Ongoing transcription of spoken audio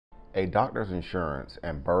A doctor's insurance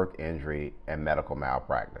and birth injury and medical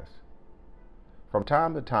malpractice. From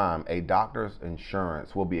time to time, a doctor's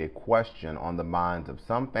insurance will be a question on the minds of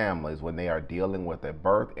some families when they are dealing with a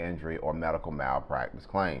birth injury or medical malpractice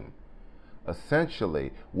claim.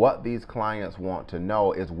 Essentially, what these clients want to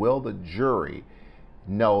know is, will the jury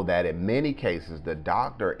know that in many cases the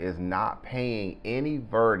doctor is not paying any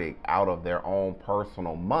verdict out of their own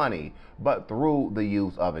personal money, but through the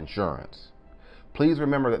use of insurance? Please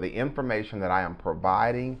remember that the information that I am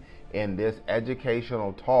providing in this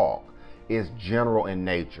educational talk is general in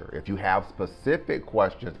nature. If you have specific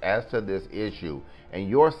questions as to this issue and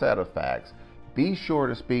your set of facts, be sure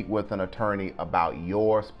to speak with an attorney about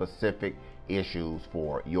your specific issues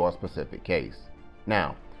for your specific case.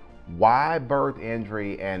 Now, why birth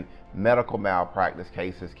injury and medical malpractice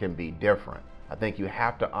cases can be different. I think you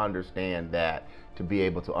have to understand that to be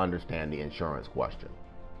able to understand the insurance question.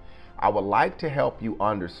 I would like to help you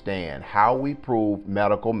understand how we prove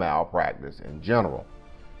medical malpractice in general.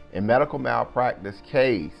 In medical malpractice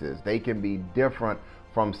cases, they can be different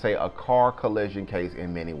from, say, a car collision case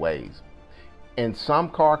in many ways. In some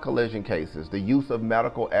car collision cases, the use of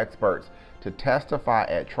medical experts to testify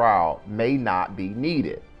at trial may not be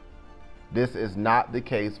needed. This is not the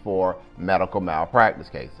case for medical malpractice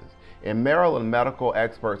cases. In Maryland, medical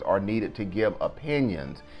experts are needed to give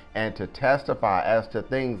opinions and to testify as to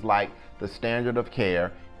things like the standard of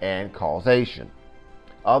care and causation.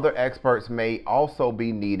 Other experts may also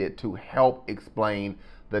be needed to help explain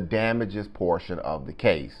the damages portion of the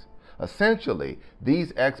case. Essentially,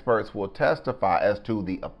 these experts will testify as to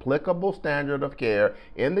the applicable standard of care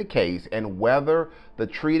in the case and whether the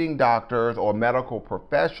treating doctors or medical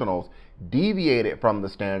professionals deviated from the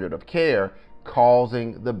standard of care,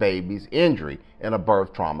 causing the baby's injury in a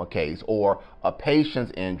birth trauma case or a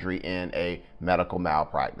patient's injury in a medical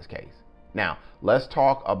malpractice case. Now, let's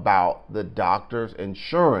talk about the doctor's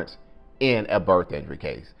insurance in a birth injury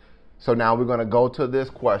case. So now we're going to go to this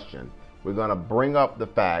question. We're going to bring up the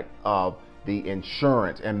fact of the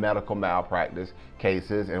insurance and medical malpractice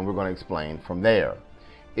cases, and we're going to explain from there.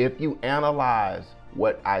 If you analyze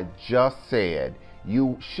what I just said,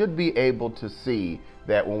 you should be able to see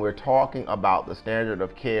that when we're talking about the standard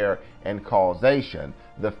of care and causation,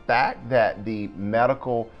 the fact that the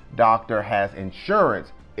medical doctor has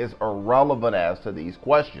insurance is irrelevant as to these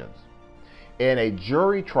questions. In a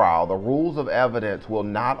jury trial, the rules of evidence will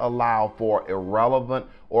not allow for irrelevant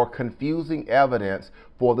or confusing evidence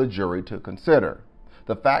for the jury to consider.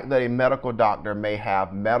 The fact that a medical doctor may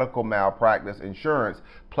have medical malpractice insurance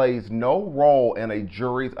plays no role in a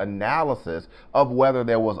jury's analysis of whether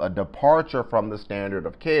there was a departure from the standard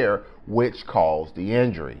of care which caused the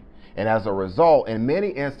injury. And as a result, in many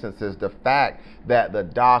instances, the fact that the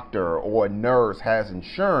doctor or nurse has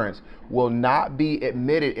insurance will not be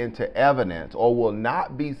admitted into evidence or will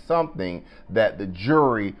not be something that the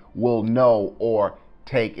jury will know or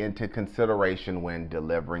take into consideration when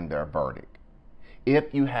delivering their verdict.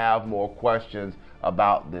 If you have more questions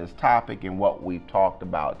about this topic and what we've talked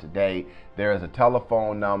about today, there is a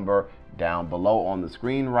telephone number down below on the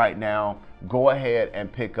screen right now. Go ahead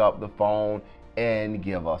and pick up the phone and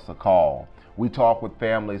give us a call. We talk with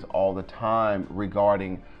families all the time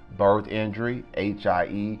regarding birth injury,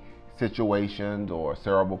 HIE situations, or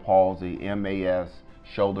cerebral palsy, MAS,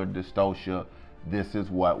 shoulder dystocia. This is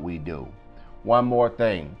what we do. One more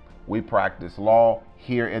thing, we practice law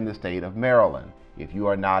here in the state of Maryland. If you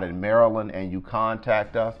are not in Maryland and you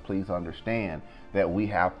contact us, please understand that we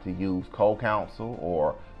have to use co-counsel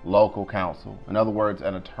or local counsel. In other words,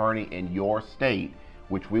 an attorney in your state,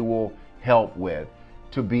 which we will help with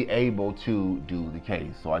to be able to do the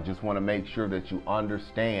case. So I just want to make sure that you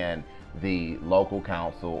understand the local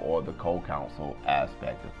counsel or the co-counsel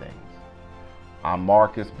aspect of things. I'm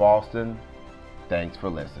Marcus Boston. Thanks for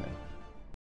listening.